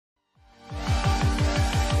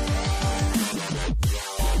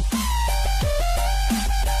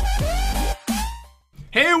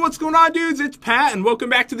what's going on, dudes? It's Pat, and welcome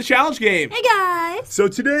back to the challenge game. Hey, guys. So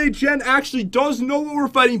today, Jen actually does know what we're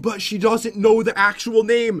fighting, but she doesn't know the actual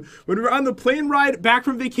name. When we were on the plane ride back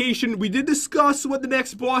from vacation, we did discuss what the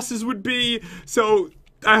next bosses would be, so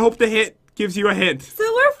I hope the hint gives you a hint. So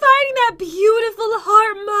we're fighting that beautiful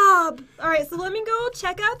heart mob. All right, so let me go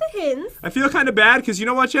check out the hints. I feel kind of bad, because you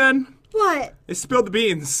know what, Jen? What? I spilled the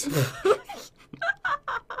beans.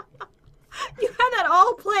 You had that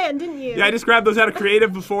all planned, didn't you? Yeah, I just grabbed those out of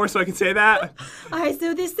creative before so I could say that. Alright,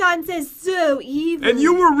 so this sign says so evil. And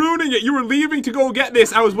you were ruining it. You were leaving to go get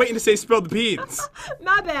this. I was waiting to say spill the beans.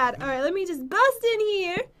 My bad. Alright, let me just bust in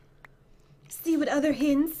here. See what other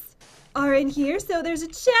hints are in here. So there's a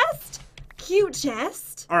chest. Cute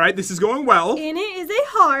chest. Alright, this is going well. In it is a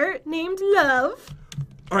heart named Love.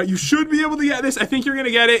 Alright, you should be able to get this. I think you're going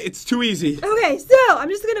to get it. It's too easy. Okay, so I'm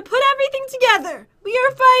just going to put everything together. We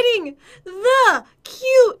are fighting the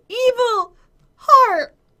cute, evil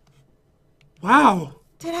heart. Wow.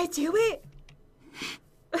 Did I do it?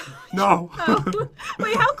 No. Oh.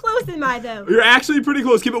 Wait, how close am I, though? You're actually pretty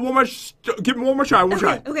close. Give it one more try. One more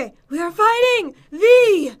try. Okay, we are fighting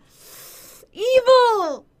the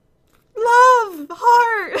evil love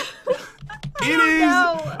heart.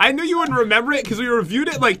 I knew you wouldn't remember it because we reviewed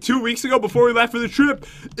it like 2 weeks ago before we left for the trip.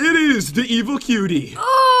 It is the evil cutie.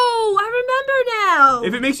 Oh, I remember now.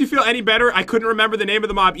 If it makes you feel any better, I couldn't remember the name of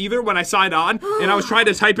the mob either when I signed on, and I was trying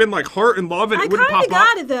to type in like heart and love, and it wouldn't pop up. I kinda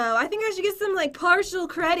got it though. I think I should get some like partial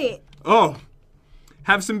credit. Oh,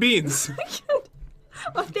 have some beans.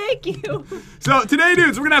 Oh, thank you. So today,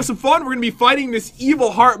 dudes, we're gonna have some fun. We're gonna be fighting this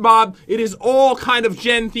evil heart mob. It is all kind of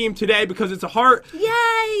Gen themed today because it's a heart.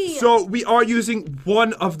 Yay! So we are using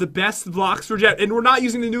one of the best blocks for Gen, and we're not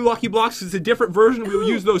using the new lucky blocks. It's a different version. We'll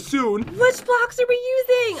use those soon. Which blocks are we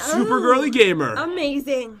using? Super Girly Gamer.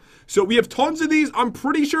 Amazing. So we have tons of these. I'm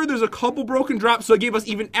pretty sure there's a couple broken drops, so I gave us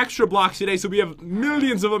even extra blocks today. So we have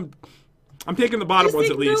millions of them. I'm taking the bottom ones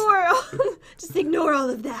at least. Just ignore all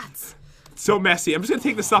of that. So messy. I'm just gonna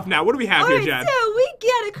take the stuff now. What do we have here, Jen? So we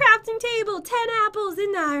get a crafting table, 10 apples,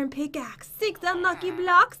 an iron pickaxe, 6 unlucky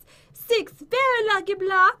blocks, 6 very lucky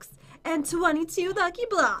blocks, and 22 lucky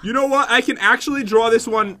blocks. You know what? I can actually draw this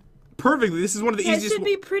one perfectly. This is one of the easiest. It should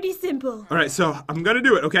be pretty simple. All right, so I'm gonna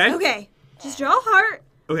do it. Okay. Okay. Just draw a heart.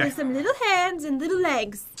 Okay. With some little hands and little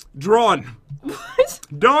legs. Drawn. What?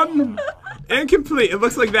 Done. And complete. It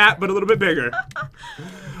looks like that, but a little bit bigger.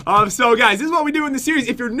 So guys, this is what we do in the series.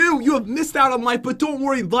 If you're new, you have missed out on life, but don't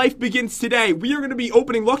worry, life begins today. We are going to be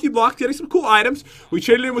opening lucky blocks, getting some cool items. We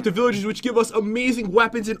trade it in with the villagers, which give us amazing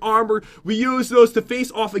weapons and armor. We use those to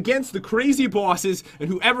face off against the crazy bosses, and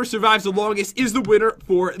whoever survives the longest is the winner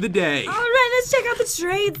for the day. All right, let's check out the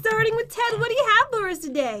trade, starting with Ted. What do you have for us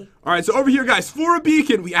today? All right, so over here, guys, for a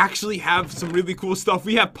beacon, we actually have some really cool stuff.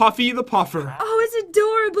 We have Puffy the Puffer. Oh, it's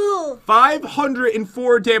adorable.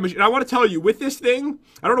 504 damage, and I want to tell you, with this thing,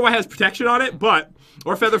 I don't know why it has protection on it,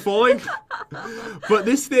 or feather falling, but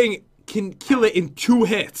this thing can kill it in 2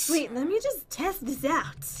 hits. Wait, let me just test this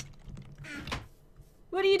out.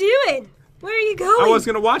 What are you doing? Where are you going? I was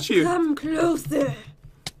gonna watch you. Come closer.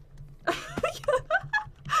 This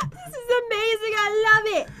is amazing. I love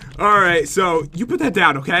it. All right, so you put that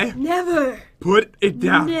down, okay? Never. Put it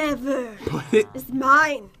down. Never. Put it. It's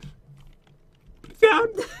mine. Put it down.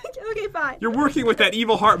 Okay, fine. You're working with that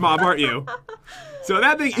evil heart mob, aren't you? So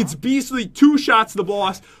that thing, it's beastly. 2 shots to the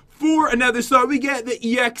boss. For another star, we get the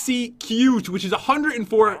EXE Cute, which is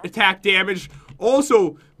 104 attack damage.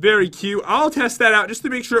 Also very cute. I'll test that out just to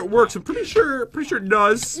make sure it works. I'm pretty sure it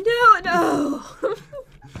does. No.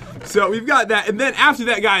 So we've got that, and then after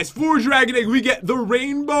that, guys, for Dragon Egg, we get the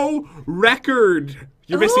Rainbow Record.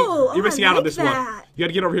 You're missing out on this one. You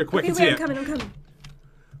gotta get over here quick and see it. I'm coming. All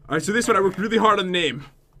right, so this one I worked really hard on the name.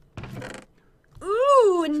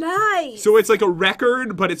 Ooh, nice. So it's like a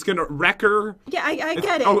record, but it's gonna wrecker. Yeah, I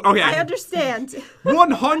get it. Oh, okay. I understand.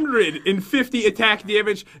 150 attack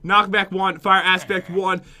damage, knockback 1, fire aspect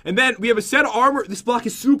 1, and then we have a set of armor. This block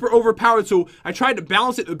is super overpowered, so I tried to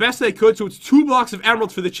balance it the best I could. So it's 2 blocks of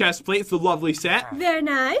emeralds for the chest plate. It's the lovely set. Very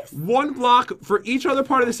nice. 1 block for each other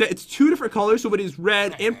part of the set. It's 2 different colors, so it is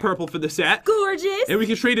red and purple for the set. Gorgeous. And we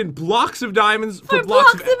can trade in blocks of diamonds for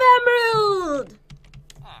blocks of emerald.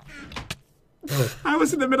 I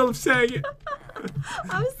was in the middle of saying it.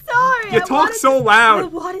 I'm sorry. You talk so loud. I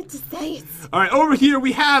wanted to say it. All right, over here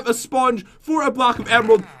we have a sponge for a block of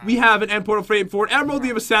emerald. We have an end portal frame for an emerald. We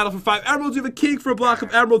have a saddle for 5 emeralds. We have a cake for a block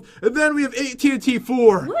of emerald. And then we have TNT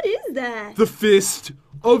for... What is that? The Fist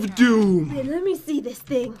of Doom. Wait, let me see this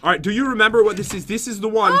thing. All right, do you remember what this is? This is the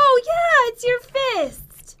one. Oh, yeah, it's your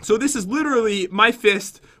fist. So this is literally my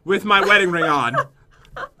fist with my wedding ring on.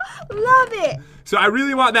 Love it. So I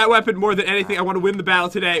really want that weapon more than anything. I want to win the battle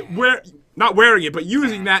today. Not wearing it, but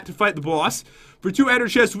using that to fight the boss. For 2 ender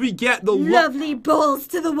chests, we get the lovely balls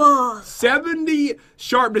to the wall. 70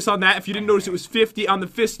 sharpness on that. If you didn't notice, it was 50 on the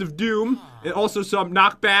Fist of Doom. And also some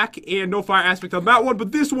knockback and no fire aspect on that one.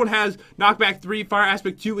 But this one has knockback 3, fire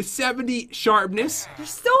aspect 2 with 70 sharpness. There's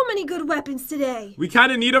so many good weapons today. We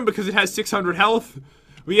kind of need them because it has 600 health.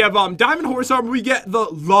 We have diamond horse armor. We get the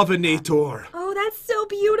Lovinator. Oh, that's so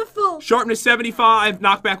beautiful. Sharpness 75,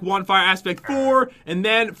 knockback 1, fire aspect 4. And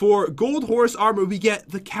then for gold horse armor, we get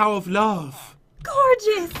the Cow of Love.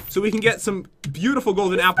 Gorgeous. So we can get some beautiful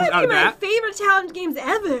golden apples out of that. This might be my favorite challenge games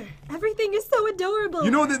ever. Everything is so adorable. You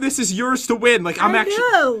know that this is yours to win. Like, I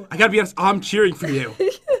gotta be honest, I'm cheering for you.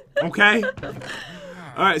 Okay?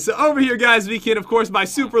 Alright, so over here, guys, we can, of course, buy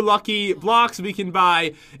super lucky blocks. We can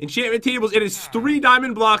buy enchantment tables. It is 3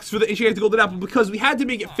 diamond blocks for the enchanted golden apple because we had to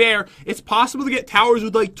make it fair. It's possible to get towers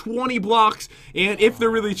with, like, 20 blocks, and if they're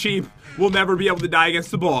really cheap, we'll never be able to die against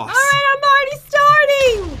the boss. Alright, I'm already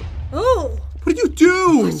starting. Oh. What did you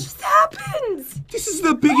do? What just happened? This is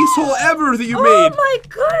the biggest hole ever that you made. Oh my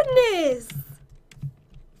goodness.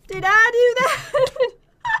 Did I do that?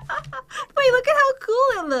 Wait, look at how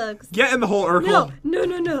cool it looks. Get in the hole, Urkel.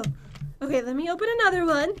 No. Okay, let me open another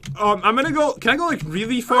one. I'm gonna go, can I go like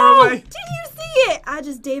really far away? Did you see it? I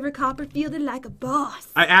just David Copperfielded like a boss.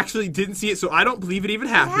 I actually didn't see it, so I don't believe it even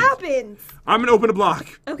happened. It happened. I'm gonna open a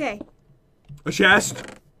block. Okay. A chest.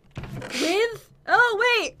 With?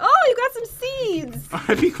 Oh, wait. Oh, you got some seeds.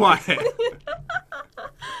 Alright, be quiet.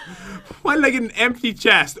 Why did I get an empty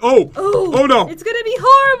chest? Oh no. It's gonna be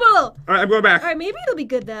horrible. Alright, I'm going back. Alright, maybe it'll be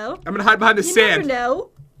good though. I'm gonna hide behind the sand. You never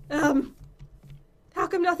know. How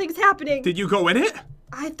come nothing's happening? Did you go in it?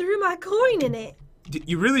 I threw my coin in it.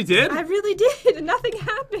 You really did? I really did, and nothing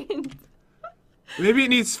happened. Maybe it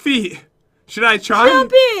needs feet. Should I try?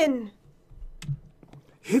 Jump in.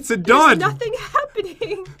 It's a done. There's nothing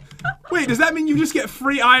happening. Wait, does that mean you just get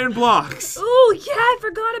free iron blocks? Oh, yeah, I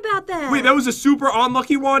forgot about that. Wait, that was a super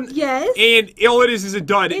unlucky one? Yes. And all it is a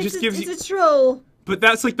dud. It just gives you... It's a troll. But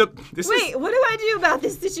that's like the... Wait, what do I do about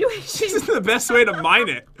this situation? This isn't the best way to mine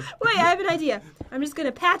it. Wait, I have an idea. I'm just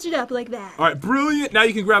gonna patch it up like that. Alright, brilliant. Now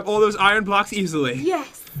you can grab all those iron blocks easily.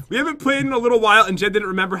 Yes. We haven't played in a little while, and Jen didn't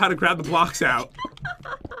remember how to grab the blocks out.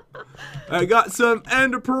 I got some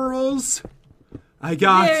ender pearls. I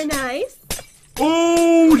got... Very nice.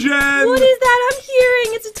 Oh, Jen! What is that I'm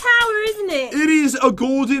hearing? It's a tower, isn't it? It is a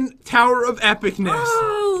golden tower of epicness.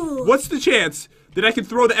 Oh. What's the chance that I can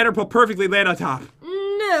throw the ender pearl perfectly land on top?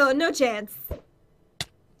 No chance.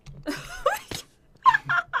 It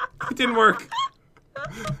didn't work.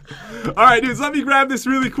 Alright, dudes, let me grab this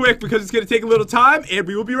really quick because it's going to take a little time, and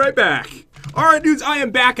we will be right back. Alright, dudes, I am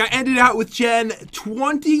back. I ended out with Jen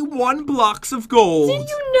 21 blocks of gold. Did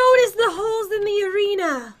you notice the holes in the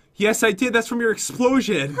arena? Yes, I did. That's from your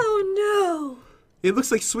explosion. Oh, no. It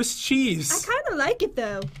looks like Swiss cheese. I kind of like it,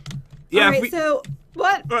 though. Yeah, Alright, so,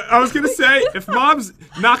 what? I was going to say, if mobs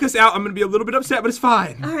knock us out, I'm going to be a little bit upset, but it's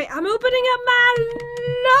fine. Alright, I'm opening up my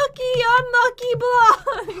lucky unlucky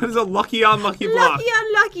block. What is a lucky unlucky block? Lucky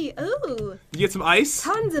unlucky. Ooh. You get some ice?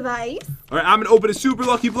 Tons of ice. Alright, I'm going to open a super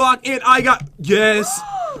lucky block, and I got, yes.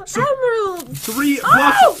 Emeralds. 3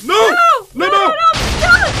 blocks. No! I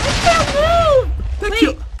can't move.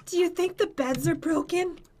 Wait, do you think the beds are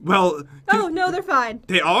broken? Well... Oh, no, they're fine.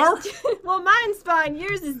 They are? Well, mine's fine.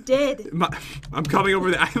 Yours is dead. I'm coming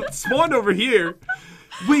over there. I spawned over here.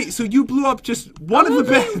 Wait, so you blew up just one of the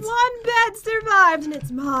beds? Only one bed survived, and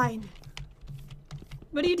it's mine.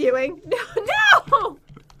 What are you doing? No!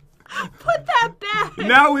 Put that back!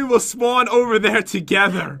 Now we will spawn over there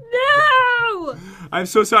together. No! I'm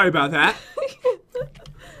so sorry about that.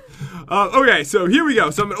 Okay, so here we go.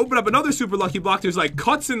 So I'm going to open up another super lucky block. There's like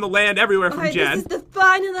cuts in the land everywhere from Jen. This is the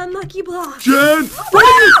final unlucky block. Jen, what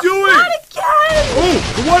are you doing? Not again! Oh,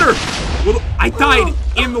 the water. Well, I died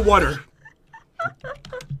in the water.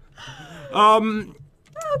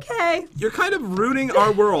 Okay. You're kind of ruining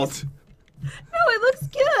our world. No, it looks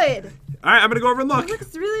good. All right, I'm going to go over and look. It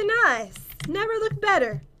looks really nice. Never looked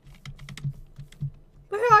better.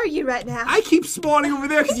 Where are you right now? I keep spawning over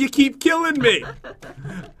there because you keep killing me.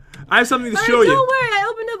 I have something to show you. Don't worry, I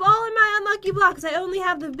opened up all of my unlucky blocks. I only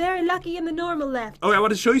have the very lucky and the normal left. Oh, I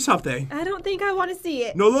want to show you something. I don't think I want to see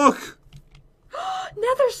it. No, look.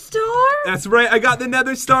 Nether star? That's right, I got the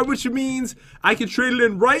nether star, which means I can trade it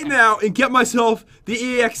in right now and get myself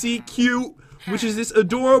the EXE cute, which is this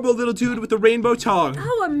adorable little dude with the rainbow tongue.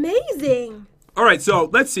 Oh, amazing. Alright, so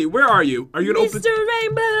let's see, where are you? Are you gonna open... Mr.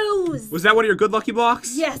 Rainbows! Was that one of your good lucky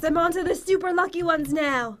blocks? Yes, I'm onto the super lucky ones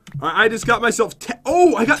now. I just got myself...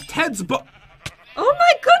 Oh, I got Ted's Oh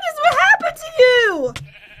my goodness, what happened to you?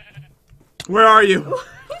 Where are you?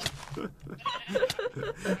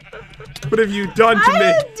 What have you done to me?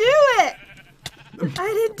 I didn't do it. I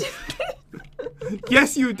didn't do it.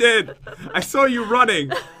 Yes, you did. I saw you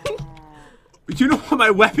running. You know how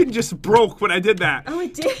my weapon just broke when I did that? Oh,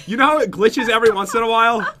 it did? You know how it glitches every once in a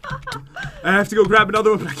while? I have to go grab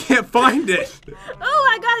another one, but I can't find it. Oh,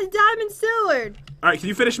 I got a diamond sword. All right, can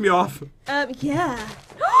you finish me off? Yeah.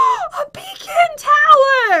 A beacon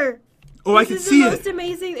tower! Oh, I can see This is it. the most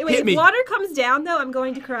amazing. Wait, Hit if me. water comes down, though, I'm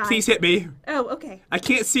going to cry. Please hit me. Oh, okay. I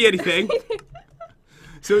can't see anything.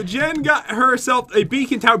 So Jen got herself a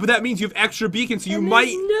beacon tower, but that means you have extra beacons, so you And might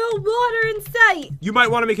there's no water in sight.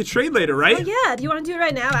 want to make a trade later, right? Oh, yeah. Do you want to do it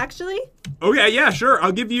right now, actually? Okay, yeah, sure.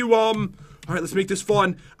 I'll give you all right, let's make this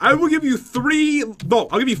fun. I will give you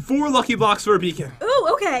I'll give you 4 lucky blocks for a beacon. Oh,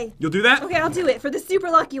 okay. You'll do that? Okay, I'll do it for the super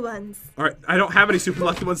lucky ones. All right, I don't have any super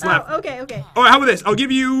lucky ones left. Oh, okay, okay. All right, how about this? I'll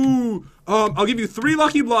give you 3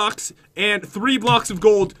 lucky blocks and 3 blocks of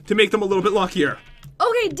gold to make them a little bit luckier.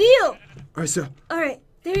 Okay, deal. All right, so All right,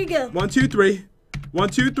 there you go. 1, 2, 3. 1,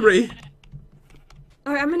 2, 3.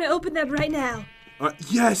 All right, I'm going to open them right now.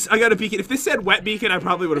 Yes, I got a beacon. If this said wet beacon, I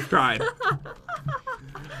probably would have cried.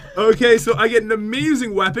 Okay, so I get an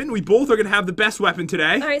amazing weapon. We both are going to have the best weapon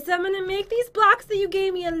today. All right, so I'm going to make these blocks that you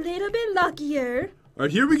gave me a little bit luckier. All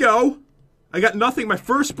right, here we go. I got nothing, my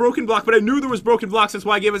first broken block, but I knew there was broken blocks. That's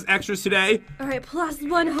why I gave us extras today. All right, plus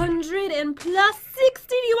 100 and plus 60.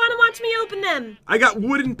 Do you want to watch me open them? I got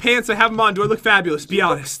wooden pants. I have them on. Do I look fabulous? Be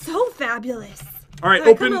honest. So fabulous. All right,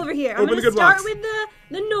 Come over here. I'm Open going the to good start blocks. with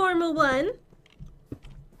the normal one.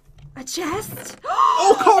 A chest.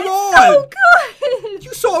 Oh, come on! So good.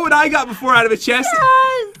 You saw what I got before out of a chest.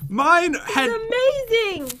 Yes. Mine had.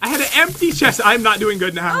 It's amazing. I had an empty chest. I'm not doing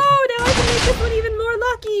good now. Oh, now I can make this one even more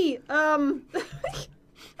lucky.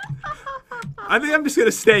 I think I'm just gonna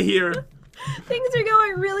stay here. Things are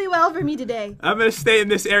going really well for me today. I'm gonna stay in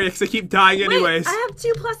this area because I keep dying anyways. Wait, I have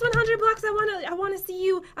 2 plus 100 blocks. I want to see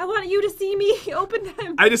you. I want you to see me open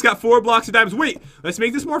them. I just got 4 blocks of diamonds. Wait, let's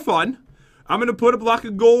make this more fun. I'm gonna put a block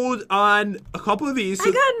of gold on a couple of these.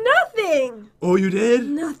 I got nothing. Oh, you did?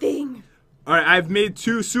 Nothing. All right, I've made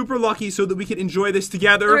 2 super lucky so that we can enjoy this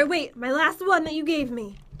together. All right, wait. My last one that you gave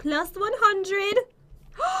me. Plus 100.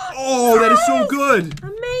 Oh, that is so Yes! good.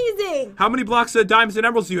 Amazing. How many blocks of diamonds and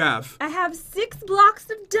emeralds do you have? I have 6 blocks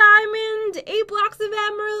of diamond, 8 blocks of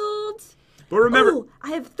emerald. But remember, Ooh, I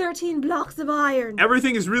have 13 blocks of iron.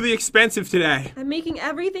 everything is really expensive today. I'm making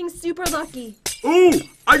everything super lucky. Ooh,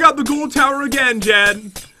 I got the gold tower again,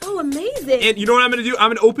 Jen. Oh, amazing. And you know what I'm gonna do? I'm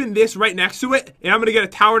gonna open this right next to it, and I'm gonna get a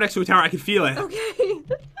tower next to a tower. I can feel it. Okay.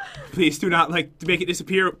 Please do not to make it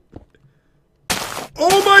disappear.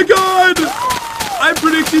 Oh my God! I'm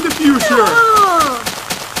predicting the future. Oh,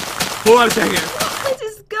 Hold on a second. what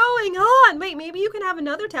is going on? Wait, maybe you can have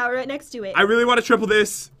another tower right next to it. I really want to triple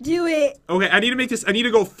this. Do it. Okay, I need to make this. I need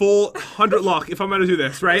to go full 100 luck if I'm gonna do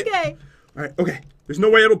this, right? Okay. All right. Okay. There's no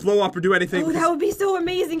way it'll blow up or do anything. Oh, that would be so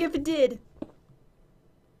amazing if it did.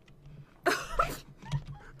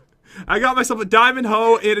 I got myself a diamond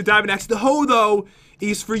hoe and a diamond axe. The hoe, though,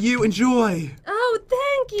 is for you. Enjoy. Oh,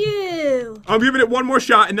 thank you. I'm giving it one more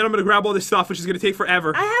shot, and then I'm going to grab all this stuff, which is going to take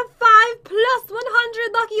forever. I have 5 plus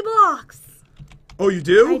 100 lucky blocks. Oh, you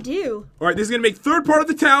do? I do. All right, this is going to make third part of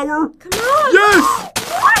the tower. Come on. Yes!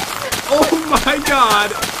 What? Oh, my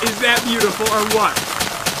God. Is that beautiful or what?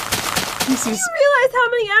 This is... You realize how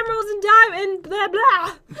many emeralds and diamond blah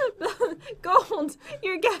blah gold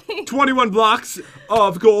you're getting? 21 blocks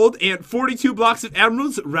of gold and 42 blocks of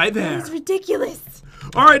emeralds right there. It's ridiculous.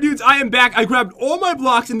 All right, dudes, I am back. I grabbed all my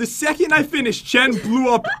blocks, and the second I finished, Chen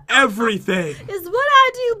blew up everything. Is what I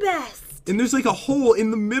do best. And there's like a hole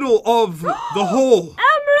in the middle of the hole.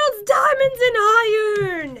 Emeralds, diamonds, and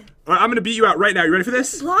iron. All right, I'm going to beat you out right now. You ready for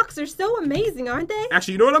this? Blocks are so amazing, aren't they?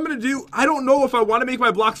 Actually, you know what I'm going to do? I don't know if I want to make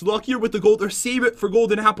my blocks luckier with the gold or save it for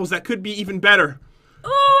golden apples. That could be even better. Oh,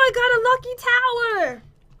 I got a lucky tower.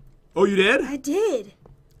 Oh, you did? I did.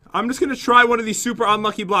 I'm just going to try one of these super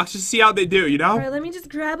unlucky blocks just to see how they do, you know? All right, let me just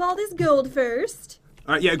grab all this gold first.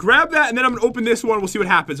 All right, yeah, grab that, and then I'm going to open this one. We'll see what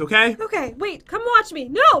happens, okay? Okay, wait, come watch me.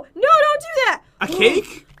 No, don't do that. A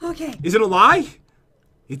cake? Okay. Is it a lie?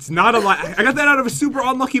 It's not a lie. I got that out of a super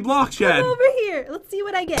unlucky block, Chad. Come over here. Let's see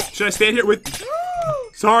what I get. Should I stand here with...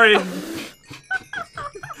 Sorry.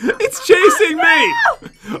 It's chasing me!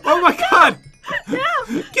 Oh my God!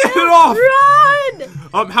 No, Get it off!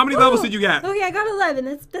 Run! How many levels did you get? Okay, I got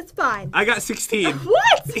 11. That's fine. I got 16.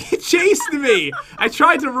 What? It chased me! I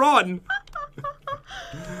tried to run.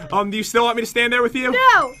 Do you still want me to stand there with you?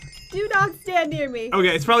 No. Do not stand near me.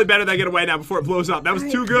 Okay, it's probably better that I get away now before it blows up. That was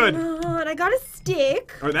too good. Come on, I got a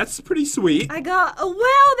stick. All right, that's pretty sweet. I got a well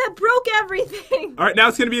that broke everything. All right, now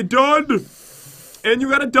it's going to be a dud. And you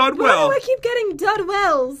got a dud well. Why do I keep getting dud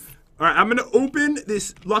wells? All right, I'm going to open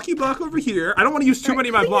this lucky block over here. I don't want to use too many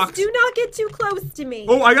of my blocks. Do not get too close to me.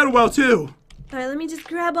 Oh, I got a well too. All right, let me just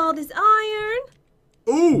grab all this iron.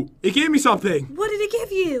 Ooh, it gave me something. What did it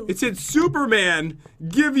give you? It said Superman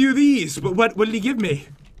give you these. But what did he give me?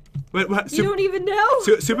 What? You don't even know?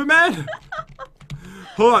 Superman?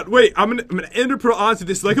 Hold on, wait. I'm gonna enter pearl onto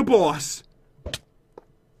this like a boss.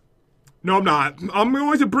 No, I'm not. I'm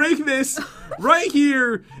going to break this right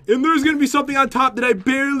here, and there's gonna be something on top that I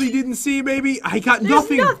barely didn't see. Maybe I got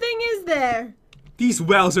nothing. There's nothing, is there? These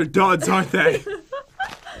wells are duds, aren't they?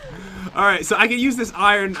 Alright, so I can use this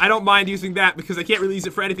iron. I don't mind using that because I can't really use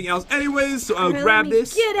it for anything else anyways, so I'll grab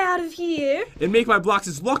this. Get out of here. And make my blocks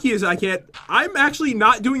as lucky as I can. I'm actually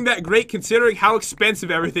not doing that great considering how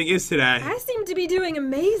expensive everything is today. I seem to be doing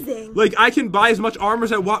amazing. Like, I can buy as much armor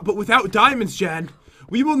as I want, but without diamonds, Jen,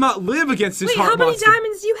 we will not live against this heart monster. How many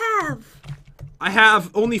diamonds do you have? I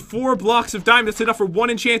have only 4 blocks of diamonds. That's enough for 1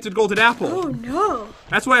 enchanted golden apple. Oh, no.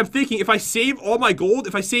 That's why I'm thinking if I save all my gold,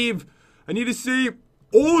 I need to save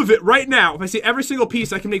all of it right now. If I save every single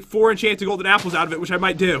piece, I can make 4 enchanted golden apples out of it, which I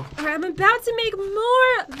might do. All right, I'm about to make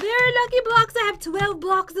more very lucky blocks. I have 12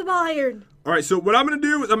 blocks of iron. All right, so what I'm going to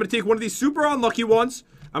do is I'm going to take one of these super unlucky ones.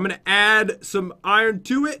 I'm going to add some iron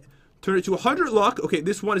to it, turn it to 100 luck. Okay,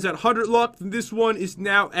 this one is at 100 luck. This one is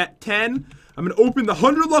now at 10. I'm going to open the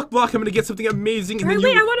 100 luck block. I'm going to get something amazing. All right,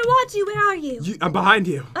 wait, I want to watch you. Where are you? I'm behind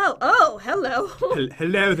you. Oh, hello.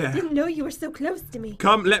 Hello there. Didn't know you were so close to me.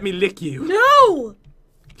 Come, let me lick you. No!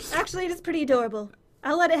 Actually, it is pretty adorable.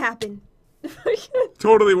 I'll let it happen.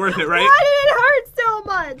 Totally worth it, right? Why did it hurt so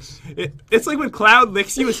much? It's like when Cloud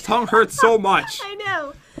licks you, his tongue hurts so much. I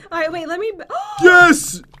know. All right, wait, let me...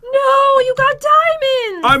 Yes! No, you got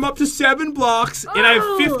diamonds! I'm up to 7 blocks, and I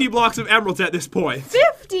have 50 blocks of emeralds at this point.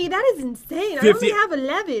 50? That is insane. 50. I only have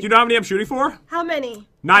 11. Do you know how many I'm shooting for? How many?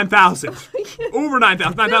 9,000. Over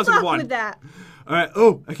 9,000. Good 9,001. luck with that. All right.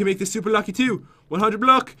 Oh, I can make this super lucky too. 100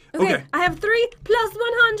 block. Okay. I have 3 plus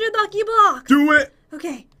 100 lucky blocks. Do it.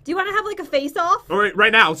 Okay. Do you want to have like a face-off? All right,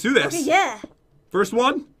 right now. Let's do this. Okay, yeah. First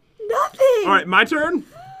one. Nothing. All right, my turn.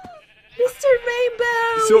 Mr.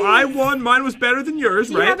 Rainbow. So I won. Mine was better than yours,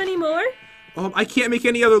 right? Do you have any more? I can't make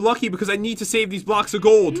any other lucky because I need to save these blocks of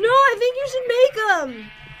gold. No, I think you should make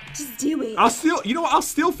them. Just do it. You know what? I'll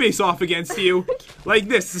still face off against you. Like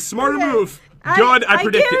this. It's a smarter move. Dud, I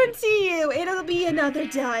predict it. I guarantee you, it'll be another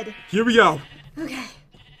dud. Here we go. Okay.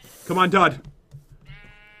 Come on, Dud.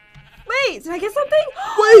 Wait, did I get something?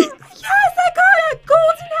 Wait! Yes, I got it!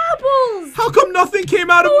 Golden apples! How come nothing came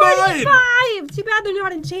out of mine? 45! Too bad they're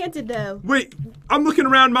not enchanted, though. Wait, I'm looking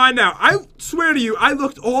around mine now. I swear to you, I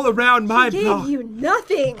looked all around my block. Gave you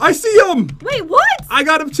nothing. I see them! Wait, what? I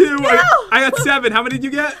got them too. No. I got 7. How many did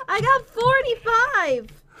you get? I got 45.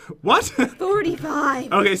 What?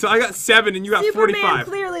 45. Okay, so I got 7 and you got Superman 45. Superman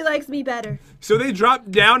clearly likes me better. So they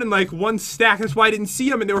dropped down in like one stack. That's why I didn't see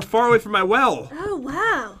them and they were far away from my well. Oh,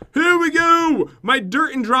 wow. Here we go. My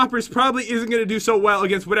dirt and droppers probably isn't going to do so well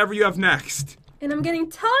against whatever you have next. And I'm getting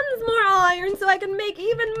tons more iron so I can make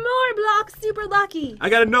even more blocks super lucky. I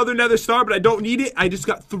got another nether star, but I don't need it. I just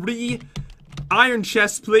got 3 iron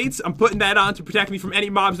chest plates. I'm putting that on to protect me from any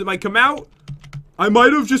mobs that might come out. I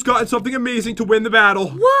might have just gotten something amazing to win the battle.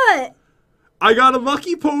 What? I got a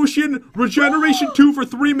lucky potion, regeneration 2 for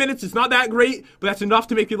 3 minutes. It's not that great, but that's enough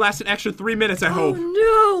to make me last an extra 3 minutes, I hope.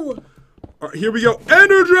 Oh, no. All right, here we go.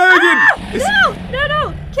 Ender Dragon!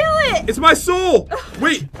 No, kill it. It's my soul.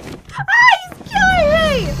 Wait. He's killing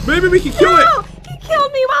me. Maybe we can kill it. He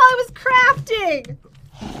killed me while I was crafting.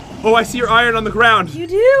 Oh, I see your iron on the ground. You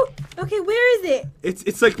do? Okay, where is it?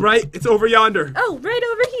 It's like it's over yonder. Oh, right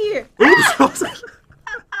over here. Oops.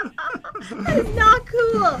 That is not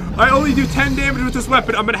cool. I only do 10 damage with this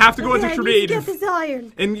weapon. I'm gonna have to go into creative. I need to get this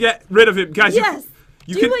iron. And get rid of him, guys. Yes.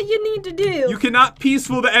 Do what you need to do. You cannot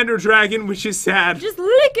peaceful the Ender Dragon, which is sad. Just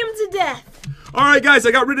lick him to death. All right, guys.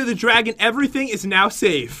 I got rid of the dragon. Everything is now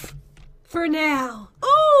safe. For now.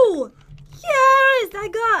 Ooh. Yes, I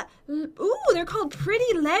got. Ooh, they're called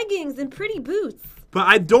pretty leggings and pretty boots. But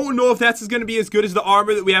I don't know if that's going to be as good as the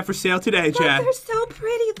armor that we have for sale today, Chad. They're so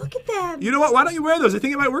pretty. Look at them. You know what? Why don't you wear those? I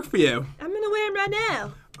think it might work for you. I'm going to wear them right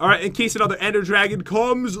now. All right, in case another Ender Dragon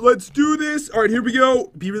comes, let's do this. All right, here we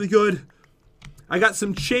go. Be really good. I got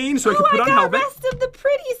some chains so I can put on a helmet. I got the rest of the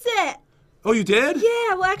pretty set. Oh, you did?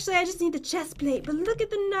 Yeah, well, actually, I just need the chest plate. But look at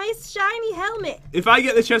the nice, shiny helmet. If I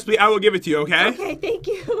get the chest plate, I will give it to you, okay? Okay, thank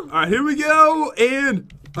you. All right, here we go.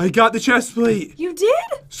 And I got the chest plate. You did?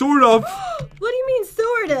 Sort of. What do you mean,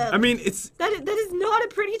 sort of? I mean, it's... That is not a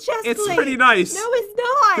pretty chest plate. It's pretty nice. No, it's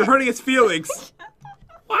not. You're hurting its feelings.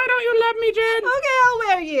 Why don't you love me, Jen? Okay, I'll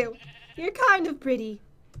wear you. You're kind of pretty.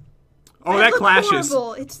 Oh, that clashes.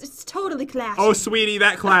 Horrible. It's totally clashing. Oh, sweetie,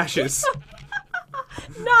 that clashes.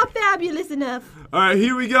 Not fabulous enough. Alright,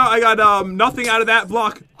 here we go. I got nothing out of that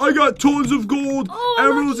block. I got tons of gold,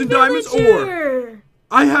 emeralds, and diamonds ore.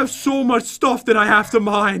 I have so much stuff that I have to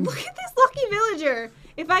mine. Look at this lucky villager.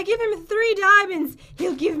 If I give him 3 diamonds,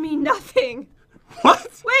 he'll give me nothing.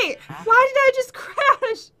 What? Wait, why did I just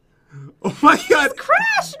crash? Oh my god. He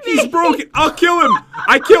crashed me. He's broken. I'll kill him.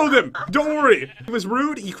 I killed him. Don't worry. He was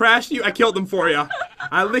rude. He crashed you. I killed him for you.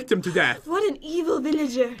 I licked him to death. What an evil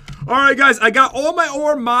villager. Alright, guys. I got all my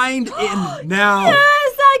ore mined in now.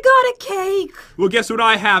 Yes, I got a cake. Well, guess what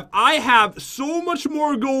I have? I have so much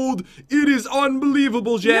more gold. It is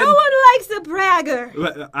unbelievable, Jen. No one likes a bragger.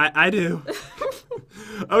 I do.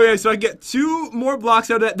 Okay, so I get 2 more blocks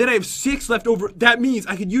out of that. Then I have 6 left over. That means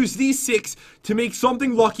I could use these 6 to make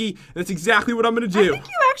something lucky. That's exactly what I'm going to do. I think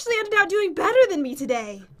you actually ended up doing better than me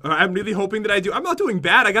today. I'm really hoping that I do. I'm not doing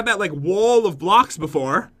bad. I got that, like, wall of blocks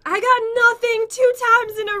before. I got nothing 2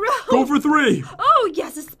 times in a row. Go for 3. Oh,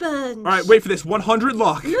 yes, a sponge. All right, wait for this. 100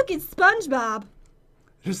 luck. Look, it's SpongeBob.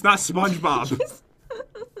 It's not SpongeBob.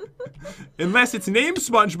 Unless it's named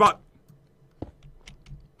SpongeBob.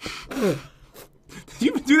 Did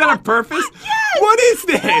you do that on purpose? Yes! What is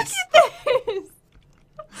this? Look at this.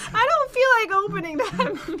 I don't feel like opening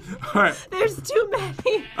them. All right. There's too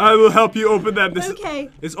many. I will help you open them. This Okay.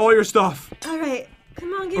 is all your stuff. All right.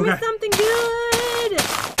 Come on, give me something good.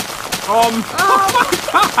 Oh my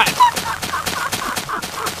god.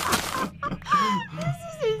 This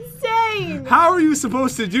is insane. How are you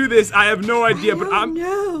supposed to do this? I have no idea, but I'm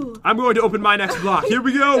going to open my next block. Here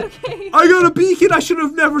we go. Okay. I got a beacon. I should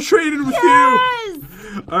have never traded with Yes. you.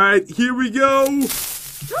 All right, here we go. No,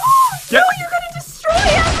 you're gonna destroy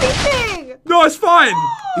everything. No, it's fine.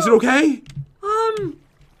 Is it okay?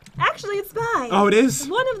 Actually, it's fine. Oh, it is?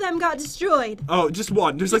 One of them got destroyed. Oh, just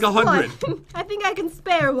one. There's like 100. One. I think I can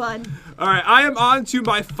spare one. All right, I am on to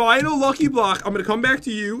my final lucky block. I'm going to come back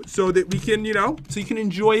to you so that we can, you know, so you can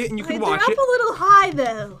enjoy it and you can watch They're it. up a little high,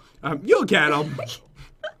 though. You'll get them.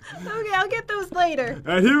 Okay, I'll get those later.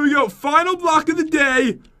 And here we go. Final block of the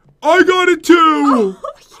day. I got it too.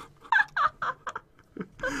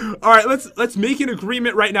 All right, let's make an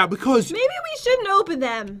agreement right now because maybe we shouldn't open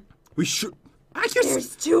them. we should.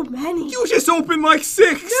 There's too many. You just opened like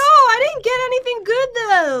 6. No, I didn't get anything good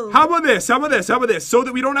though. How about this? How about this? How about this? So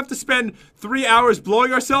that we don't have to spend 3 hours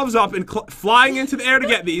blowing ourselves up and flying into the air to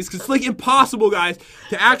get these, because it's like impossible, guys,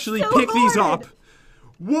 to actually pick these up.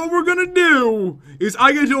 What we're gonna do is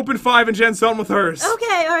I get to open 5 and Jen's done with hers.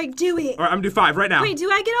 Okay, all right, do it. All right, I'm gonna do 5 right now. Wait, do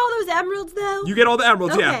I get all those emeralds though? You get all the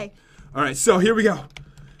emeralds, yeah. Okay. All right, so here we go.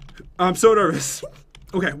 I'm so nervous.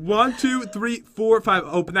 Okay, 1, 2, 3, 4, 5.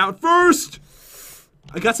 Open that one first.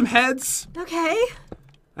 I got some heads. Okay.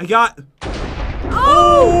 I got.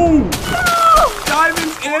 Oh! No!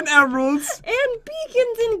 Diamonds and emeralds. And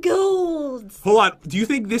beacons and golds. Hold on. Do you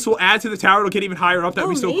think this will add to the tower? It'll get even higher up. That'd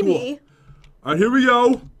be so maybe. cool. All right, here we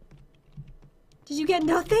go. Did you get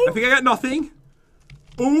nothing? I think I got nothing.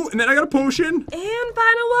 Oh, and then I got a potion. And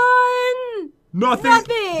final one.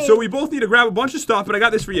 Nothing. So we both need to grab a bunch of stuff, but I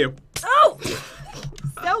got this for you. Oh!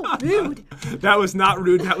 So rude. That was not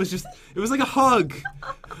rude. That was just, it was like a hug.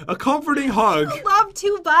 A comforting hug. Love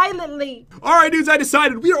too violently. All right, dudes, I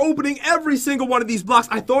decided we are opening every single one of these blocks.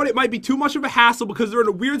 I thought it might be too much of a hassle because they're in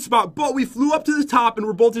a weird spot, but we flew up to the top and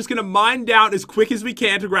we're both just gonna mine down as quick as we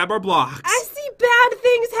can to grab our blocks. I see bad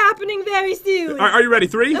things happening very soon. All right, are you ready?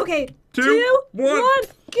 3? Okay. 2, 1, go!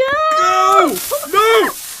 Go! No!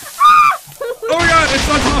 Oh my god, it's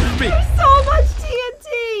on top of me. There's so much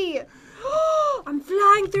TNT. I'm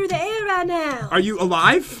flying through the air right now. Are you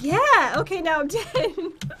alive? Yeah. Okay, now I'm dead.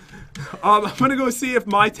 I'm gonna go see if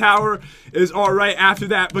my tower is all right after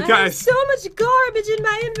that. But I guys, have so much garbage in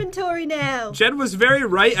my inventory now. Jen was very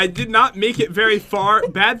right. I did not make it very far.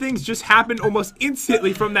 Bad things just happened almost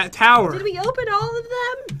instantly from that tower. Did we open all of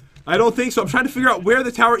them? I don't think so. I'm trying to figure out where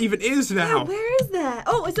the tower even is now. Yeah, where is that?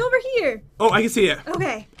 Oh, it's over here. Oh, I can see it.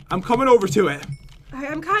 Okay. I'm coming over to it. All right,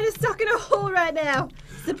 I'm kind of stuck in a hole right now.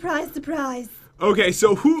 Surprise, surprise. Okay,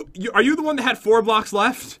 so are you the one that had 4 blocks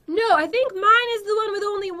left? No, I think mine is the one with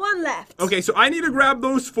only 1 left. Okay, so I need to grab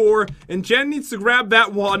those 4, and Jen needs to grab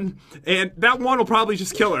that 1, and that 1 will probably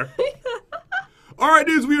just kill her. All right,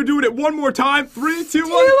 dudes, we are doing it one more time. 3, 2, 1,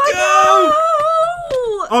 go!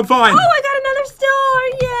 Go! I'm fine. Oh, I got another star!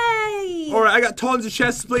 Yay! All right, I got tons of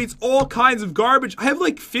chest plates, all kinds of garbage. I have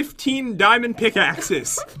like 15 diamond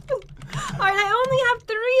pickaxes. Alright, I only have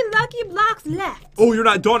 3 lucky blocks left. Oh, you're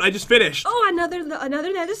not done. I just finished. Oh,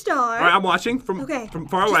 another nether star. All right, I'm watching from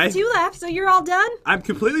far away. Just 2 left, so you're all done? I'm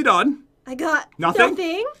completely done. I got nothing.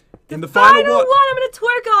 The final one, I'm gonna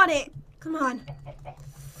twerk on it. Come on.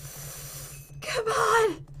 Come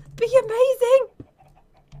on. Be amazing.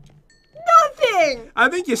 Nothing. I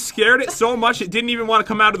think you scared it so much it didn't even want to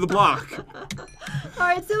come out of the block.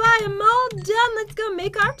 Alright, so I am all done. Let's go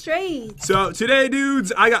make our trades. So today,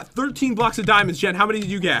 dudes, I got 13 blocks of diamonds. Jen, how many did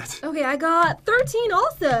you get? Okay, I got 13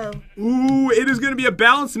 also. Ooh, it is going to be a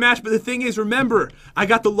balanced match, but the thing is, remember, I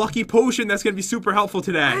got the lucky potion that's going to be super helpful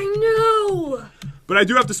today. I know. But I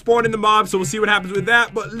do have to spawn in the mob, so we'll see what happens with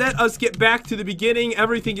that. But let us get back to the beginning.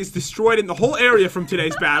 Everything is destroyed in the whole area from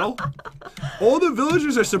today's battle. All the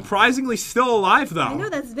villagers are surprisingly still alive, though. I know,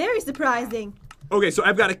 that's very surprising. Okay, so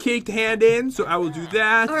I've got a cake to hand in, so I will do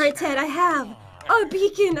that. Alright, Ted, I have a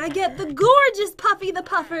beacon. I get the gorgeous Puffy the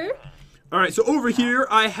Puffer. Alright, so over here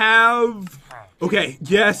I have... Okay,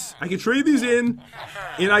 yes, I can trade these in.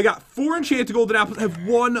 And I got 4 enchanted golden apples. I have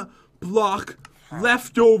 1 block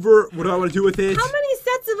left over. What do I want to do with it? How many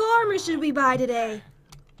sets of armor should we buy today?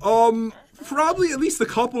 Probably at least a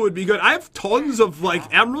couple would be good. I have tons of,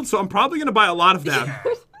 like, emeralds, so I'm probably going to buy a lot of them.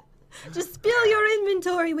 Just fill your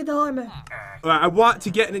inventory with armor. I want to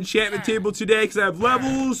get an enchantment table today because I have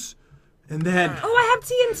levels. And then... Oh, I have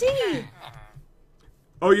TNT.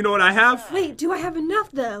 Oh, you know what I have? Wait, do I have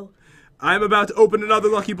enough, though? I'm about to open another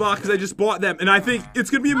lucky block because I just bought them. And I think it's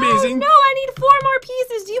going to be amazing. Oh, no, I need 4 more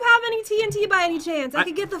pieces. Do you have any TNT by any chance? I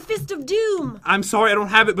could get the Fist of Doom. I'm sorry, I don't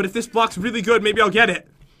have it. But if this block's really good, maybe I'll get it.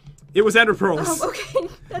 It was ender pearls. Oh, okay.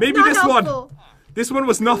 That's maybe not this helpful. one. This one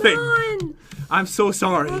was nothing. Come on. I'm so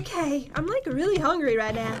sorry. Okay, I'm like really hungry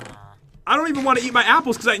right now. I don't even want to eat my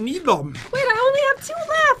apples because I need them. Wait, I only have 2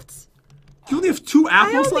 left. You only have 2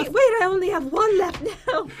 apples left? Wait, I only have 1 left now.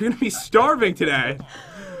 You're going to be starving today.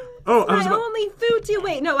 Oh, my only food too.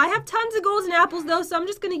 Wait, no, I have tons of golden apples though, so I'm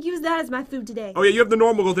just going to use that as my food today. Oh yeah, you have the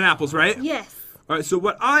normal golden apples, right? Yes. Alright, so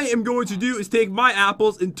what I am going to do is take my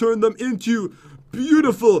apples and turn them into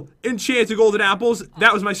beautiful enchanted golden apples.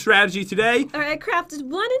 That was my strategy today. Alright, I crafted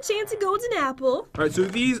 1 enchanted golden apple. Alright, so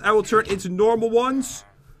these I will turn into normal ones.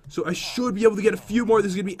 So I should be able to get a few more. This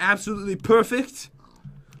is going to be absolutely perfect.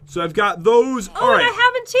 So I've got those. Oh, Alright. and I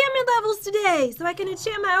have enchantment levels today, so I can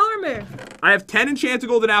enchant my armor. I have 10 enchanted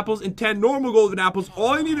golden apples and 10 normal golden apples. All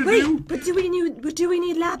I need to do... But do we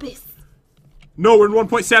need lapis? No, we're in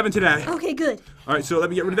 1.7 today. Okay, good. Alright, so let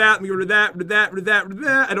me get rid of that. Let me get rid of that, rid of that, rid of that, rid of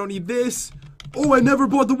that. I don't need this. Oh, I never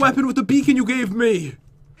bought the weapon with the beacon you gave me.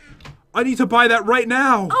 I need to buy that right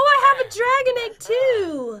now. Oh, I have a dragon egg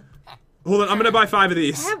too. Hold on, I'm gonna buy 5 of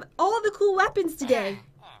these. I have all the cool weapons today.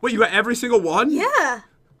 Wait, you got every single one? Yeah.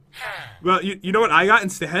 Well, you know what I got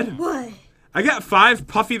instead? What? I got 5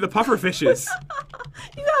 Puffy the Puffer fishes.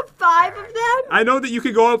 You have 5 of them? I know that you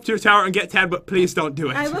could go up to your tower and get 10, but please don't do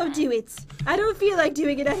it. I won't do it. I don't feel like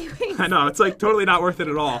doing it anyway. I know, it's like totally not worth it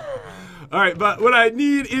at all. Alright, but what I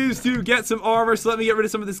need is to get some armor, so let me get rid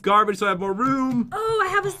of some of this garbage so I have more room. Oh, I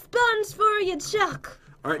have a sponge for you, Chuck.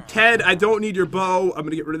 Alright, Ted, I don't need your bow. I'm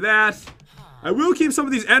gonna get rid of that. I will keep some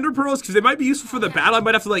of these ender pearls because they might be useful for the battle. I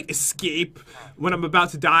might have to, like, escape when I'm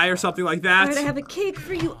about to die or something like that. Alright, I have a cake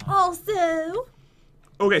for you also.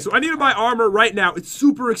 Okay, so I need to buy armor right now. It's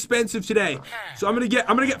super expensive today. So I'm gonna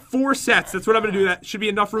get 4 sets. That's what I'm gonna do. That should be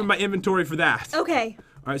enough room in my inventory for that. Okay.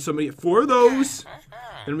 Alright, so I'm gonna get 4 of those.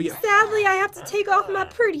 Then we get... Sadly, I have to take off my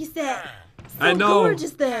pretty set. So I know.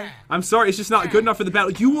 gorgeous there. I'm sorry, it's just not good enough for the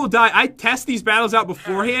battle. You will die. I test these battles out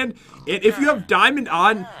beforehand, and if you have diamond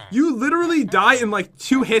on, you literally die in like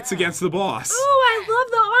 2 hits against the boss. Oh, I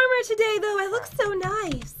love the armor today, though. It looks so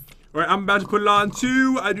nice. Alright, I'm about to put it on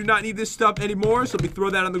too. I do not need this stuff anymore, so let me throw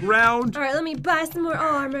that on the ground. Alright, let me buy some more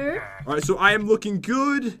armor. Alright, so I am looking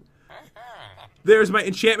good. There's my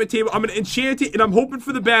enchantment table. I'm gonna enchant it, and I'm hoping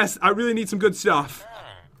for the best. I really need some good stuff.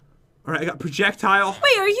 Alright, I got projectile.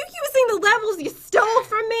 Wait, are you using the levels you stole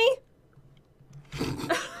from me?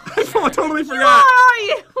 I totally forgot. Where are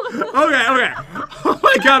you? Okay. Oh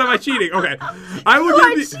my god, am I cheating? Okay. I will You are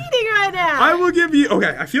give you... cheating right now. I will give you...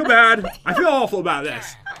 Okay, I feel bad. I feel awful about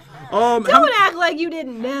this. Don't act like you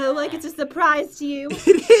didn't know, like it's a surprise to you.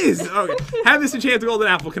 It is! Okay. Have this enchanted golden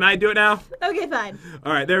apple. Can I do it now? Okay, fine.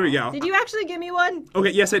 Alright, there we go. Did you actually give me one? Okay,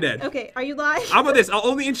 yes I did. Okay, are you lying? How about this? I'll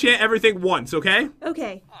only enchant everything once, okay?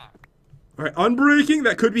 Okay. Alright, unbreaking.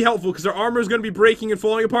 That could be helpful because our armor is going to be breaking and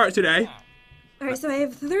falling apart today. Alright, so I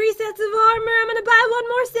have 3 sets of armor. I'm gonna buy 1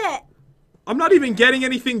 more set. I'm not even getting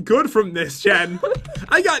anything good from this, Jen.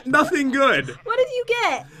 I got nothing good. What did you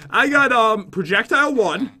get? I got projectile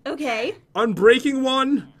 1, Okay. unbreaking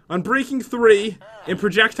 1, unbreaking 3, and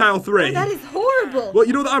projectile 3. Oh, that is horrible. Well,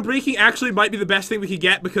 you know, the unbreaking actually might be the best thing we could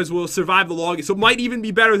get because we'll survive the longest. So it might even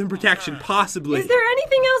be better than protection, possibly. Is there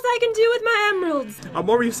anything else I can do with my emeralds? What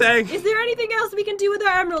were you saying? Is there anything else we can do with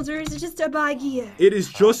our emeralds, or is it just to buy gear? It is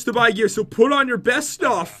just to buy gear, so put on your best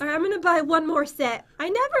stuff. Alright, I'm gonna buy one more set. I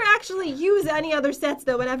never actually use any other sets,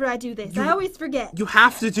 though, whenever I do this. I always forget. You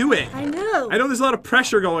have to do it. I know. I know there's a lot of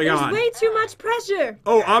pressure going on. There's way too much pressure.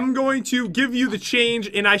 Oh, I'm going to give you the change,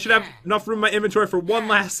 and I should have enough room in my inventory for one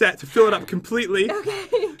last set to fill it up completely. Okay.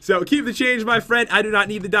 So keep the change, my friend. I do not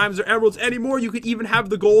need the diamonds or emeralds anymore. You could even have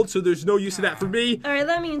the gold, so there's no use of that for me. Alright,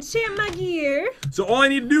 let me enchant my gear. So all I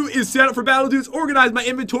need to do is set up for battle dudes, organize my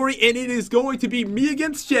inventory, and it is going to be me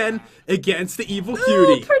against Jen against the evil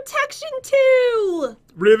cutie. Ooh, protection 2!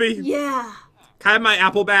 Really? Yeah. Can I have my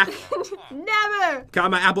apple back? Never! Can I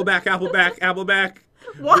have my apple back, apple back, apple back?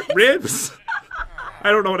 What? Ribs? I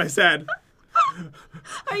don't know what I said.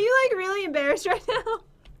 Are you, like, really embarrassed right now?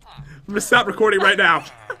 I'm gonna stop recording right now.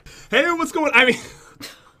 Hey, what's going on?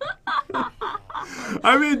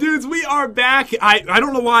 I mean, dudes, we are back. I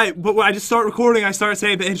don't know why, but when I just start recording, I start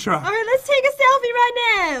saying the intro. Alright, let's take a selfie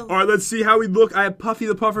right now. Alright, let's see how we look. I have Puffy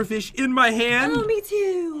the pufferfish in my hand. Oh, me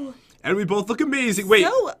too. And we both look amazing. Wait,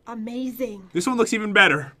 So amazing. this one looks even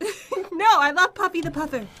better. No, I love Puffy the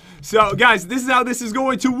Puffer. So, guys, this is how this is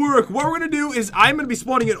going to work. What we're going to do is I'm going to be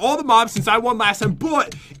spawning in all the mobs since I won last time.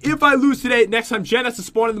 But if I lose today, next time Jen has to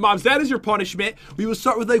spawn in the mobs. That is your punishment. We will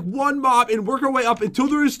start with, like, one mob and work our way up until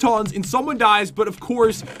there is tons and someone dies. But, of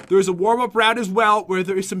course, there's a warm-up round as well where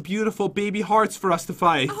there is some beautiful baby hearts for us to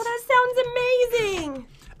fight. Oh, that sounds amazing.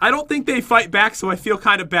 I don't think they fight back, so I feel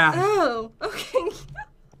kind of bad. Oh, okay.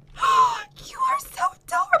 You are so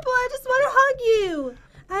adorable. I just want to hug you.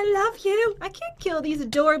 I love you. I can't kill these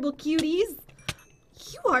adorable cuties.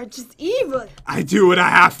 You are just evil. I do what I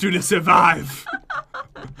have to survive.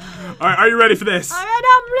 Alright, are you ready for this? Alright,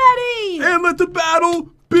 I'm ready. And let the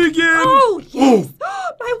battle begin. Oh, yes.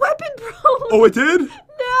 Oh. My weapon broke. Oh, it did? No.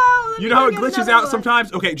 Let You me know how go it get glitches another out one.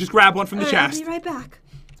 sometimes? Okay, just grab one from the Alright, chest. I'll be right back.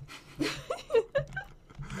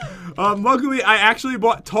 Luckily, I actually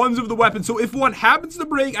bought tons of the weapons, so if one happens to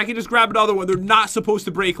break, I can just grab another one. They're not supposed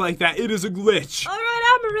to break like that. It is a glitch. Alright,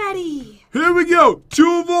 I'm ready. Here we go.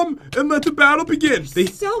 2 of them, and let the battle begin.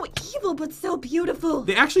 So evil, but so beautiful.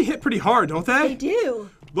 They actually hit pretty hard, don't They they? do.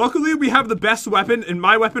 Luckily, we have the best weapon, and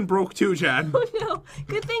my weapon broke too, Jen. Oh no.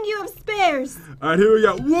 Good thing you have spares. Alright, here we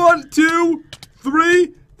go. 1, 2,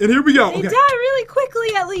 3, and here we go. They Okay. die really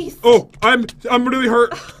quickly, at least. Oh, I'm really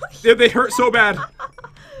hurt. Yeah, they hurt so bad.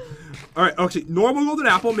 Alright, actually, normal golden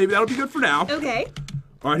apple. Maybe that'll be good for now. Okay.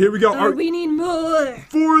 Alright, here we go. Oh, we need more.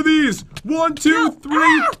 4 of these. 1, 2, No. 3,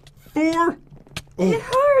 Ah! 4. Oh. It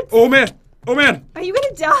hurts. Oh man! Oh man! Are you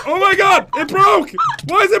gonna die? Oh my god! It broke!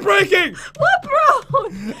 Why is it breaking? What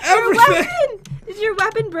broke? Your Everything. weapon. Did your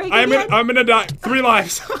weapon break I'm again? gonna die. 3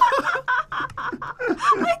 lives. I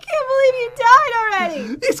can't believe you died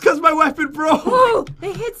already. It's because my weapon broke. Oh,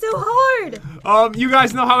 they hit so hard. You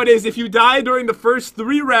guys know how it is. If you die during the first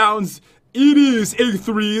 3 rounds, it is a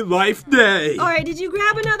 3-life day. All right, did you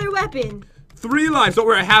grab another weapon? 3 lives. Don't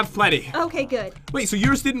worry, I have plenty. Okay, good. Wait, so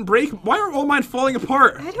yours didn't break? Why are all mine falling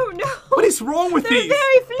apart? I don't know. What is wrong with They're these?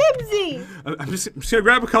 very flimsy. I'm just gonna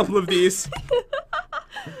grab a couple of these.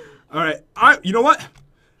 All right. You know what?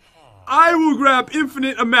 I will grab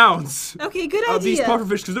infinite amounts Okay, good of these idea.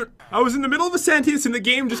 pufferfish because I was in the middle of a sentence and the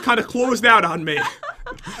game just kind of closed out on me.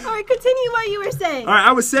 All right, continue what you were saying. All right,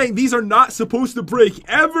 I was saying these are not supposed to break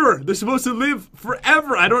ever. They're supposed to live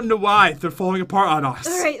forever. I don't know why they're falling apart on us.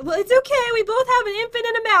 All right, well, it's okay. We both have an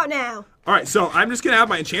infinite amount now. All right, so I'm just gonna have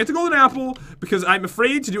my enchanted golden apple because I'm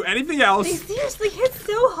afraid to do anything else. They seriously hit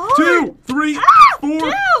so hard. 2, 3, Ah, 4,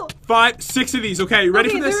 no. 5, 6 of these. Okay, you ready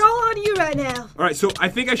Okay, for this? they're all on you right now. All right, so I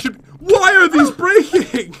think I should. Why are these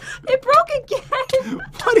breaking? It broke again.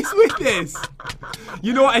 What is with this?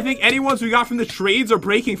 You know what? I think any ones we got from the trades are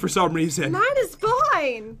breaking for some reason. Mine is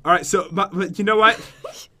fine. All right, so but you know what?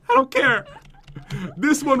 I don't care.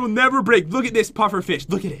 This one will never break. Look at this pufferfish.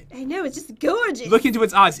 Look at it. I know, it's just gorgeous. Look into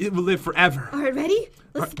its eyes. It will live forever. All right, ready?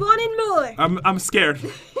 Let's spawn in more. I'm scared.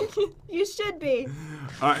 You should be.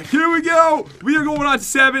 All right, here we go. We are going on to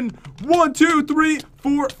 7. 1, 2, 3,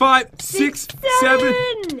 4, 5, 6, 7.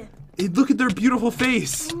 Hey, look at their beautiful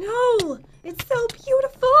face. No, it's so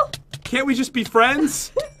beautiful. Can't we just be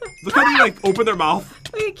friends? Look how they like open their mouth.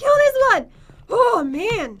 Okay, kill this one. Oh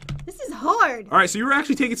man, this is hard. All right, so you were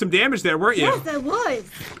actually taking some damage there, weren't you? Yes, I was.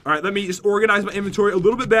 All right, let me just organize my inventory a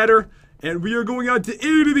little bit better. And we are going on to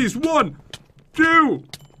 8 of these. 1, 2,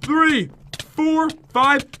 3, 4,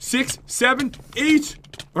 5, 6, 7, 8.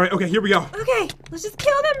 All right, okay, here we go. Okay, let's just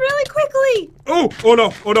kill them really quickly. Oh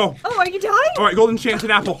no, oh no. Oh, are you dying? All right, golden enchanted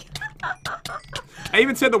apple. I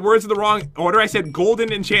even said the words in the wrong order. I said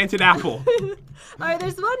golden enchanted apple. All right,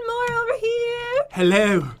 there's one more over here.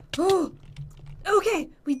 Hello. Oh, okay,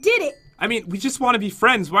 we did it. I mean, we just want to be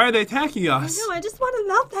friends. Why are they attacking us? No, I just want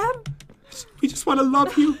to love them. We just want to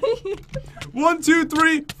love you. 1, 2,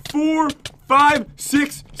 3, 4, 5,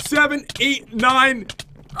 6, 7, 8, 9.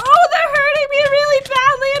 Oh, they're hurting me really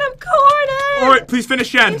badly and I'm cornered. All right, please finish,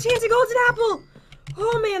 Jen. Enchanted golden apple.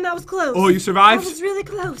 Oh man, that was close. Oh, you survived? That was really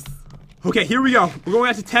close. Okay, here we go. We're going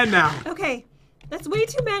out to 10 now. Okay, that's way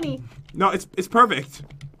too many. No, it's perfect.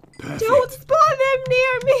 Perfect. Don't spawn them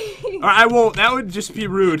near me. All right, I won't. That would just be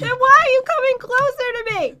rude. Then why are you coming closer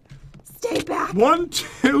to me? Stay back. 1,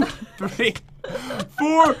 2, 3,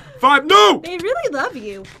 4, 5. No! They really love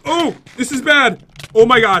you. Oh, this is bad. Oh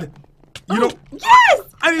my God. You know, Yes!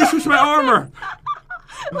 I need to switch my armor.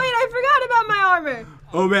 Wait, I forgot about my armor.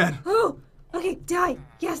 Oh man. Oh, okay, die.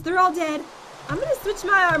 Yes, they're all dead. I'm gonna switch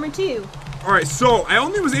my armor too. All right, so I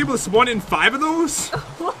only was able to spawn in 5 of those.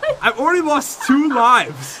 What? I've already lost 2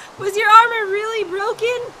 lives. Was your armor really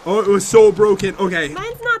broken? Oh, it was so broken. Okay.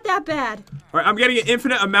 Mine's not that bad. All right, I'm getting an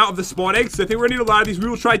infinite amount of the spawn eggs. I think we're gonna need a lot of these. We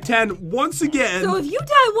will try 10 once again. So if you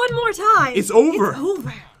die one more time, It's over. It's over.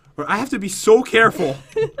 All right, I have to be so careful.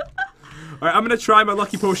 All right, I'm gonna try my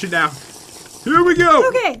lucky potion now. Here we go.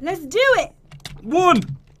 Okay, let's do it. 1,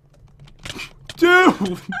 2,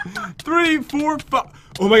 3, 4, 5.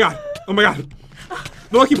 Oh my God. Oh my God.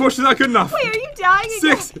 The lucky potion's not good enough. Wait, are you dying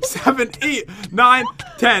again? 6, 7, 8, 9,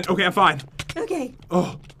 10. Okay, I'm fine. Okay.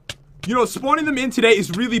 Oh. You know, spawning them in today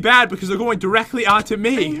is really bad because they're going directly onto I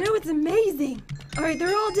me. know, it's amazing. All right,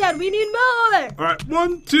 they're all dead. We need more. All right,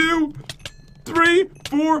 1, 2, 3,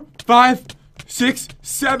 4, 5, 6,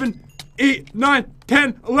 7, 8, 9,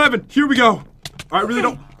 10, 11. Here we go. All right, really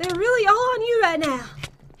don't. They're really all on you right now.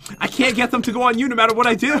 I can't get them to go on you no matter what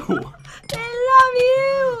I do. They love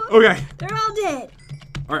you. Okay. They're all dead.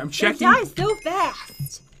 All right, I'm They checking. die so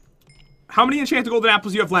fast. How many enchanted golden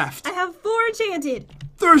apples do you have left? I have 4 enchanted.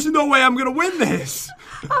 There's no way I'm gonna win this.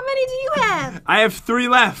 How many do you have? I have 3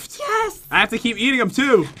 left. Yes. I have to keep eating them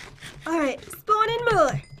too. All right, spawn in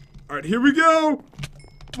more. All right, here we go.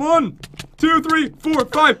 1, 2, 3, 4,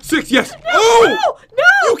 5, 6. Yes. No, Oh!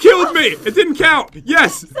 no. You killed me. It didn't count.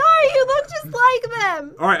 Yes. Sorry, you look just like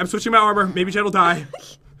them. All right, I'm switching my armor. Maybe Jen will die.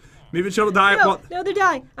 Maybe Jen will die. No, Well, no, they're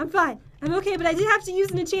dying. I'm fine. I'm okay, but I did have to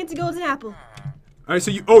use an enchanted golden apple. all right,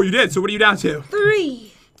 so you did. So what are you down to?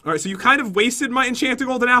 3. All right, so you kind of wasted my enchanted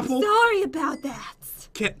golden apple. Sorry about that.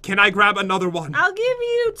 Can I grab another one? I'll give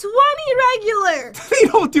you 20 regular. They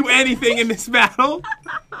don't do anything in this battle.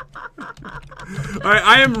 All right,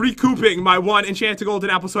 I am recouping my 1 enchanted golden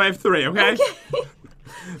apple, so I have 3. Okay. Okay.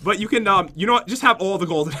 But you can, you know what? Just have all the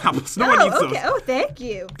golden apples. No one needs okay. those. Oh, thank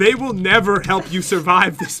you. They will never help you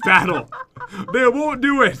survive this battle. They won't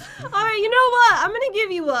do it. All right, you know what? I'm gonna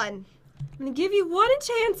give you one. I'm gonna give you 1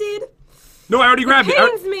 enchanted. No, I already grabbed it.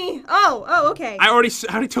 Pains me. Oh, okay. I already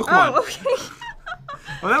took one. Oh, okay.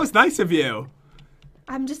 Well, that was nice of you.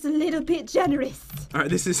 I'm just a little bit generous. All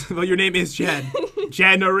right, well, your name is Jen.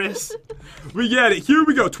 Generous. We get it. Here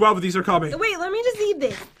we go. 12 of these are coming. Wait, let me just eat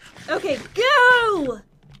this. Okay, go.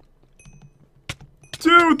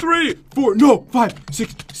 2, 3, 4, no, 5,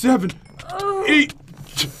 6, 7, Oh, 8,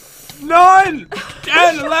 9,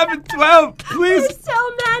 10, 11, 12. Please. there's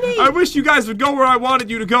so many. I wish you guys would go where I wanted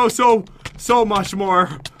you to go so much more.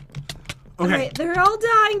 All Okay. right, they're all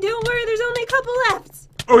dying. Don't worry, there's only a couple left.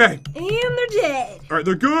 Okay. And they're dead. All right,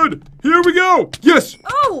 they're good. Here we go. Yes.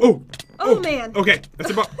 Oh. Oh, man. Okay, that's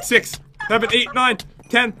about 6, 7, 8, 9,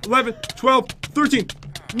 10, 11, 12, 13.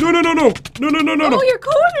 No. Oh, you're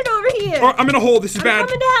cornered over here. Oh, I'm in a hole. This is I'm bad.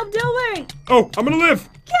 coming to help. Don't worry. Oh, I'm gonna live.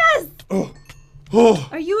 Yes. Oh,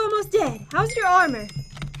 Are you almost dead? How's your armor?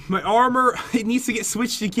 my armor, it needs to get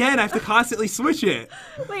switched again. I have to constantly switch it.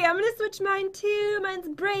 Wait, I'm gonna switch mine too. Mine's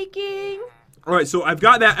breaking. All right, so I've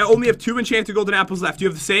got that. I only have 2 enchanted golden apples left. Do you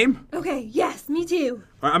have the same? Okay, yes, me too.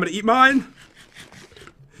 All right, I'm gonna eat mine.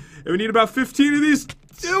 And we need about 15 of these.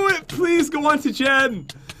 Do it, please. Go on to Jen.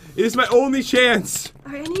 It is my only chance.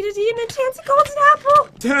 All right, I needed to eat an enchanted golden apple.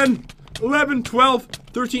 10, 11, 12,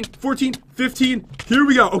 13, 14, 15. Here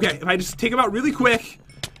we go. Okay, if I just take them out really quick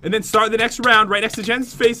and then start the next round right next to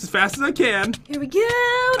Jen's face as fast as I can. Here we go.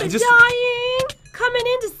 They're just- dying. Coming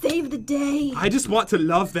in to save the day. I just want to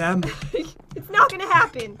love them. It's not gonna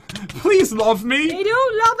happen. Please love me. They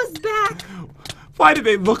don't love us back. Why do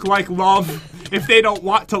they look like love if they don't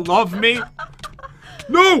want to love me?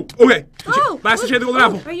 No! Okay. Oh, last chance of the golden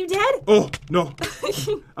apple. Are you dead? Oh, no.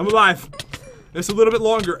 I'm alive. It's a little bit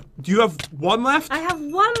longer. Do you have one left? I have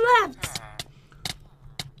one left.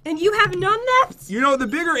 And you have none left? You know, the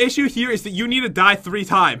bigger issue here is that you need to die 3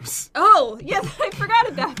 times. Oh, yes, I forgot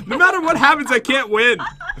about that. No matter what happens, I can't win.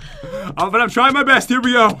 But I'm trying my best. Here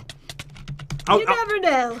we go. You never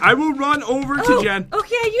know. I will run over to Jen.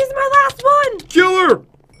 Okay, use my last one. Kill her!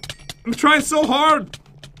 I'm trying so hard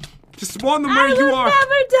to spawn them where you are. I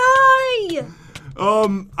will never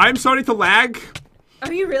die. I'm starting to lag.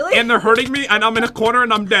 Are you really? And they're hurting me, and I'm in a corner,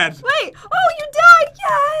 and I'm dead. Wait! Oh, you died!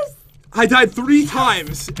 Yes! I died 3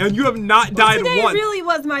 times, and you have not died today once. Today really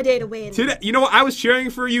was my day to win. Today, you know what? I was cheering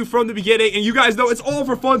for you from the beginning, and you guys know it's all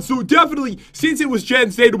for fun. So definitely, since it was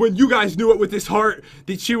Jen's day to win, you guys knew it with this heart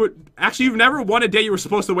that she would. Actually, you've never won a day you were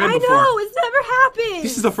supposed to win before. I know, it's never happened.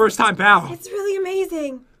 This is the first time bow. It's really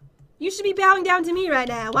amazing. You should be bowing down to me right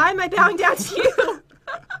now. Why am I bowing down to you?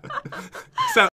 So.